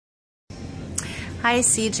Hi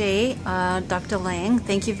CJ, Dr. Lang.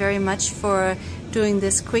 Thank you very much for doing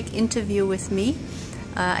this quick interview with me.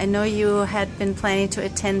 I know you had been planning to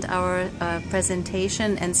attend our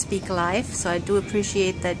presentation and speak live, so I do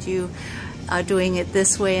appreciate that you are doing it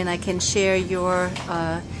this way, and I can share your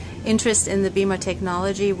interest in the BEMER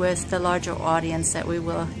technology with the larger audience that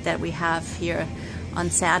we have here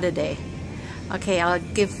on Saturday. Okay, I'll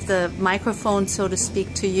give the microphone, so to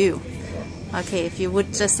speak, to you. Okay, if you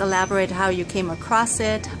would just elaborate how you came across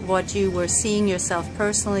it, what you were seeing yourself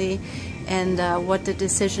personally, and what the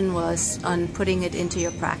decision was on putting it into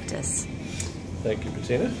your practice. Thank you,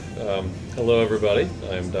 Bettina. Hello, everybody.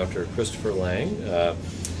 I'm Dr. Christopher Lang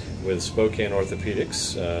with Spokane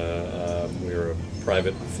Orthopedics. We're a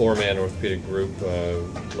private four-man orthopedic group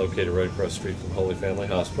located right across the street from Holy Family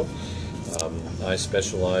Hospital. I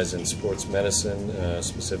specialize in sports medicine,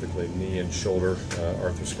 specifically knee and shoulder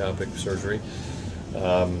arthroscopic surgery.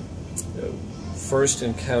 First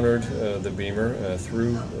encountered the BEMER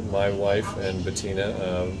through my wife and Bettina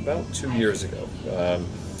about 2 years ago.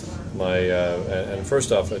 And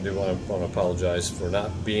first off, I do want to apologize for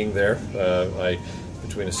not being there.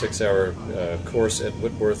 Between a 6-hour course at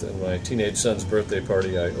Whitworth and my teenage son's birthday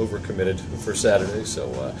party, I overcommitted for Saturday.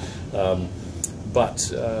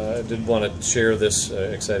 But I did want to share this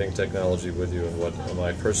exciting technology with you and what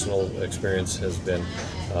my personal experience has been,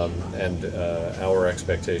 and our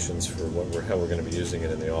expectations for how we're going to be using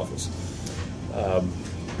it in the office.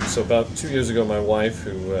 So about 2 years ago, my wife,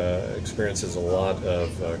 who experiences a lot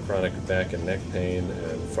of chronic back and neck pain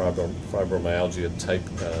and fibromyalgia type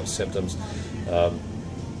symptoms,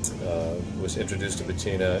 was introduced to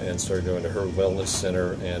Bettina and started going to her wellness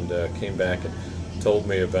center, and came back and told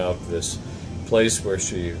me about this place where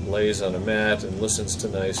she lays on a mat and listens to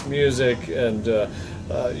nice music, and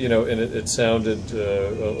and it sounded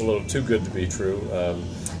a little too good to be true.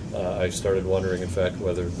 I started wondering, in fact,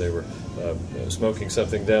 whether they were smoking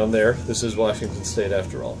something down there. This is Washington State,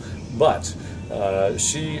 after all. But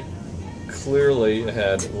she clearly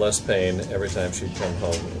had less pain every time she'd come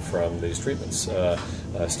home from these treatments.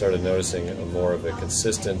 I started noticing more of a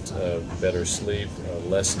consistent, better sleep,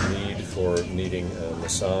 less need for needing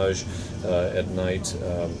massage at night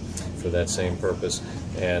for that same purpose,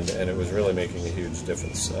 and it was really making a huge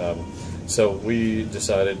difference. So we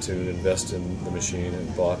decided to invest in the machine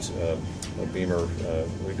and bought a BEMER.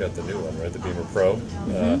 We got the new one, right? The BEMER Pro,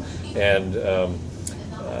 and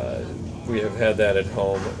we have had that at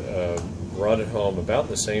home. Brought it home about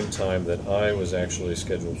the same time that I was actually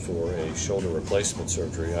scheduled for a shoulder replacement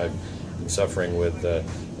surgery. I've been suffering with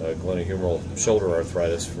glenohumeral shoulder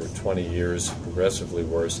arthritis for 20 years, progressively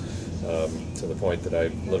worse, to the point that I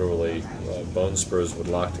literally, bone spurs would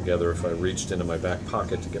lock together if I reached into my back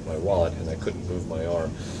pocket to get my wallet, and I couldn't move my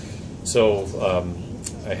arm. So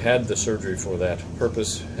I had the surgery for that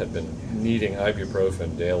purpose, had been needing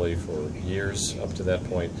ibuprofen daily for years up to that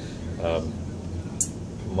point.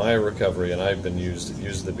 My recovery, and I've been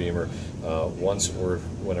used the BEMER once or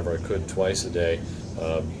whenever I could, twice a day,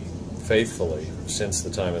 faithfully since the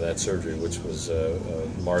time of that surgery, which was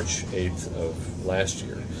March 8th of last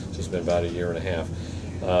year. So it's been about a year and a half.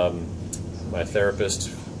 My therapist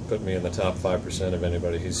put me in the top 5% of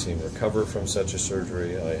anybody he's seen recover from such a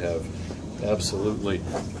surgery. I have absolutely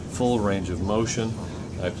full range of motion.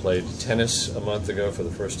 I played tennis a month ago for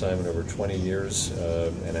the first time in over 20 years,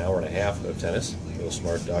 an hour and a half of tennis. A real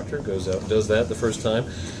smart doctor goes out and does that the first time,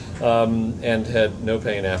 and had no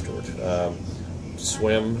pain afterward.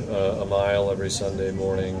 Swim a mile every Sunday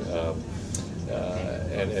morning,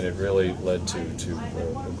 and it really led to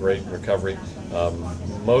a great recovery.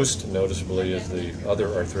 Most noticeably is the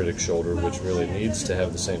other arthritic shoulder, which really needs to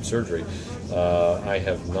have the same surgery. I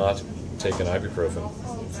have not taken ibuprofen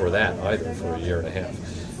for that either for a year and a half.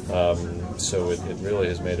 So it really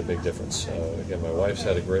has made a big difference. Again, my wife's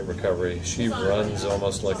had a great recovery. She runs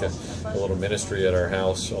almost like a little ministry at our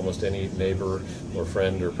house. Almost any neighbor or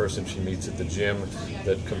friend or person she meets at the gym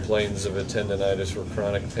that complains of a tendonitis or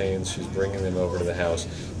chronic pains, she's bringing them over to the house,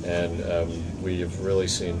 and we have really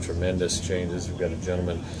seen tremendous changes. We've got a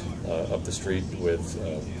gentleman up the street with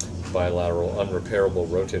bilateral unrepairable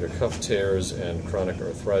rotator cuff tears and chronic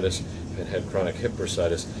arthritis, and had chronic hip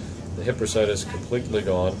bursitis. The hip bursitis completely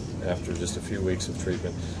gone after just a few weeks of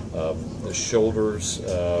treatment. The shoulders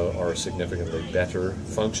are significantly better.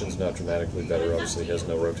 Functions not dramatically better. Obviously has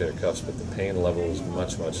no rotator cuffs, but the pain level is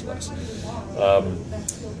much, much less.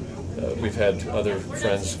 We've had other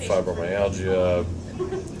friends, fibromyalgia,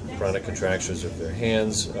 chronic contractures of their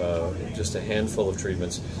hands, just a handful of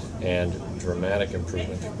treatments, and dramatic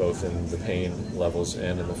improvement both in the pain levels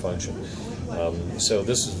and in the function. So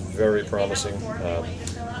this is very promising.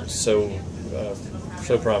 So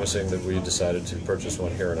so promising that we decided to purchase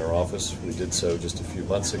one here in our office. We did so just a few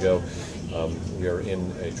months ago. We are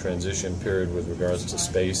in a transition period with regards to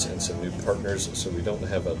space and some new partners, so we don't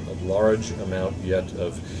have a large amount yet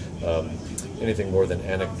of anything more than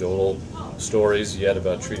anecdotal stories yet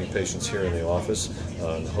about treating patients here in the office.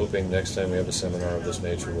 I'm hoping next time we have a seminar of this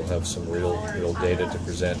nature we'll have some real data to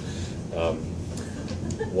present.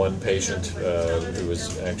 One patient who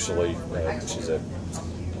was actually, she's a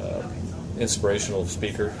inspirational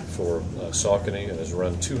speaker for Saucony and has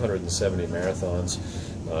run 270 marathons.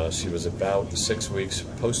 She was about 6 weeks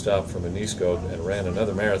post-op from a knee scope and ran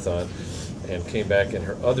another marathon and came back, and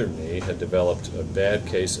her other knee had developed a bad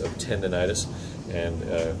case of tendinitis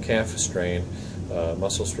and calf strain,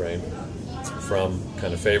 muscle strain from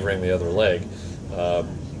kind of favoring the other leg.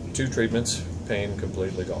 2 treatments, pain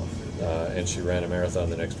completely gone, and she ran a marathon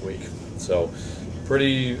the next week. So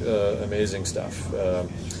pretty amazing stuff.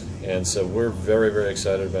 And so we're very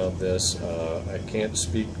excited about this. I can't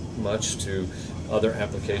speak much to other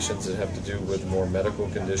applications that have to do with more medical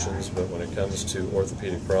conditions, but when it comes to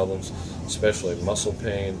orthopedic problems, especially muscle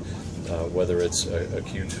pain, whether it's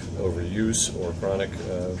acute overuse or chronic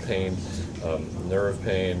pain, nerve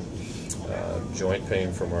pain, joint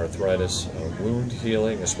pain from arthritis, wound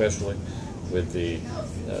healing, especially with the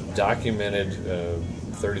documented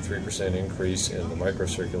 33% increase in the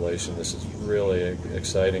microcirculation. This is really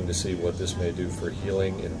exciting to see what this may do for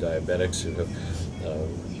healing in diabetics who have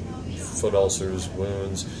foot ulcers,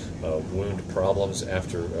 wounds, wound problems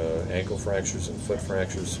after ankle fractures and foot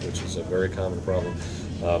fractures, which is a very common problem.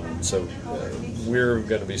 So we're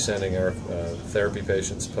going to be sending our therapy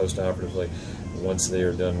patients post-operatively, once they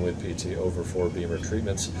are done with PT, over 4 BEMER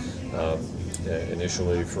treatments,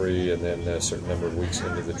 initially free, and then a certain number of weeks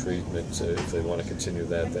into the treatment, if they want to continue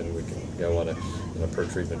that, then we can go on a per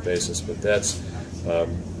treatment basis. But that's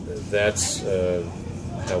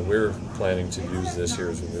how we're planning to use this here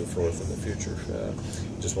as we move forth in the future.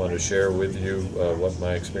 Just wanted to share with you what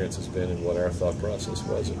my experience has been and what our thought process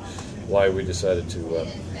was and why we decided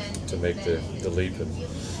to make the leap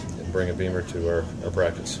and bring a BEMER to our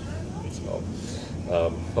practice. So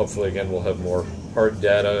hopefully again we'll have more hard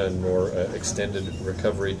data and more extended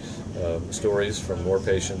recovery stories from more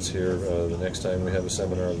patients here the next time we have a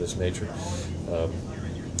seminar of this nature.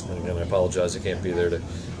 And again, I apologize I can't be there to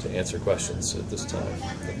answer questions at this time.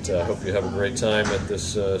 But I hope you have a great time at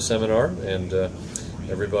this seminar, and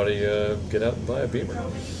everybody get out and buy a BEMER.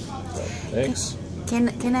 So, thanks.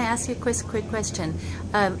 Can I ask you a quick question?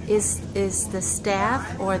 Is the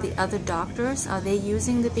staff or the other doctors, are they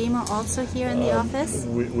using the BEMER also here in the office?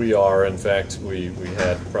 We are. In fact, we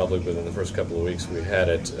had, probably within the first couple of weeks, we had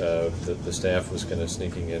it. The staff was kind of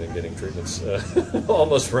sneaking in and getting treatments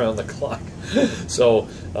almost around the clock. So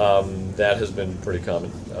that has been pretty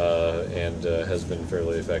common and has been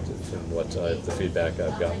fairly effective from what the feedback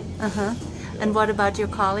I've gotten. And what about your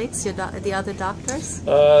colleagues, the other doctors?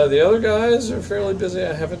 The other guys are fairly busy.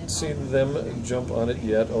 I haven't seen them jump on it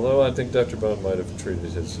yet, although I think Dr. Bone might have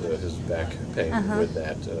treated his back pain with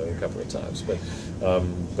that a couple of times.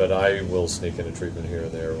 But I will sneak in a treatment here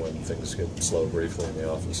and there when things get slow briefly in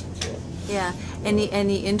the office. So. Yeah.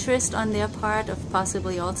 Any interest on their part of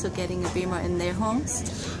possibly also getting a BEMER in their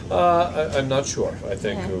homes? I'm not sure. I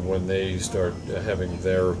think when they start having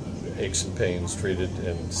their aches and pains treated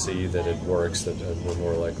and see that it works, that we're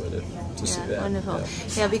more likely to see that. Wonderful.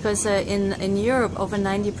 Yeah, because in Europe, over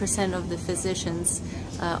 90% of the physicians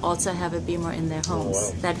also have a BEMER in their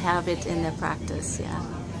homes that have it in their practice.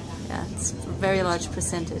 Yeah, it's a very large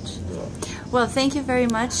percentage. Well, thank you very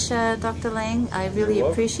much, Dr. Lang. I really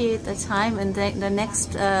appreciate the time, and the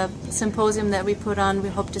next symposium that we put on, we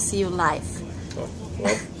hope to see you live. Oh,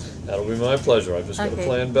 well, that'll be my pleasure. I've just got to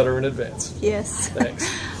plan better in advance. Yes. Thanks.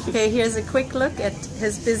 Okay, here's a quick look at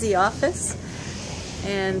his busy office.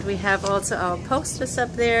 And we have also our posters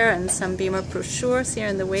up there and some BEMER brochures here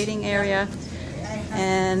in the waiting area.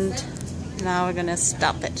 And now we're going to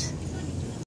stop it.